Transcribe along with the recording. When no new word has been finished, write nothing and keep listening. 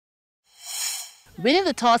Winning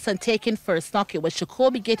the toss and taking first knock, it was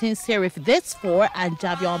Shakobi Gittens here with this 4 and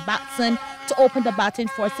Javion Batson to open the batting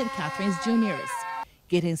for St. Catherine's Juniors.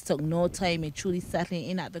 Gittens took no time in truly settling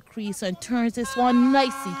in at the crease and turns this one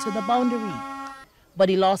nicely to the boundary. But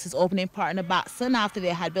he lost his opening partner Batson after they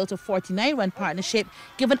had built a 49-run partnership,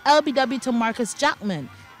 given LBW to Marcus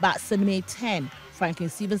Jackman. Batson made 10. Franklyn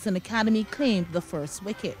Stephenson Academy claimed the first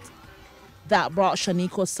wicket. That brought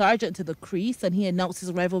Shanico Sargent to the crease, and he announced his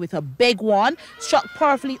arrival with a big one, struck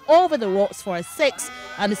powerfully over the ropes for a 6,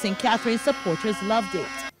 and the St. Catherine supporters loved it.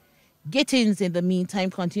 Gittens, in the meantime,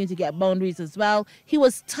 continued to get boundaries as well. He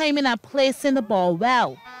was timing and placing the ball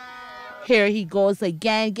well. Here he goes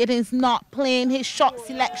again. Gittens not playing his shot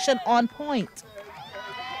selection on point.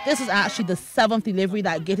 This was actually the 7th delivery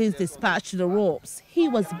that Gittens dispatched to the ropes. He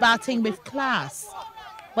was batting with class.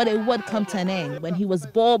 But it would come to an end. When he was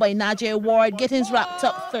bowled by Najee Ward, Gittens wrapped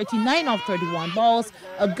up 39 of 31 balls,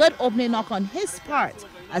 a good opening knock on his part,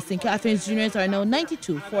 as St. Catherine's Juniors are now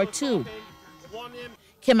 92 for 2.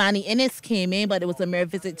 Ky-Mani Inniss came in, but it was a mere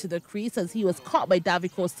visit to the crease as he was caught by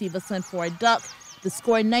Davico Stevenson for a duck, the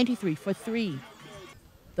score 93 for 3.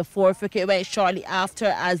 The 4th wicket went shortly after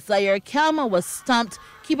as Zaire Kelma was stumped.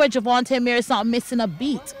 Keeper Javonte Mears not missing a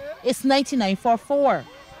beat. It's 99 for 4.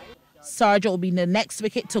 Sargent will be the next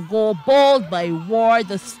wicket to go, bowled by Ward.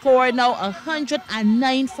 The score now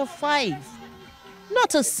 109 for 5.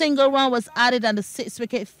 Not a single run was added and the 6th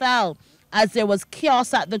wicket fell as there was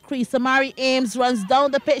chaos at the crease. Amari Ames runs down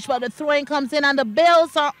the pitch, but the throwing comes in and the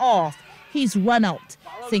bails are off. He's run out.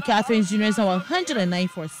 St. Catherine's Juniors now 109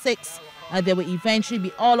 for 6, and they will eventually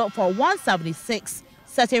be all out for 176,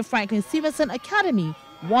 setting Franklyn Stephenson Academy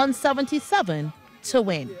 177 to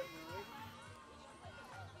win.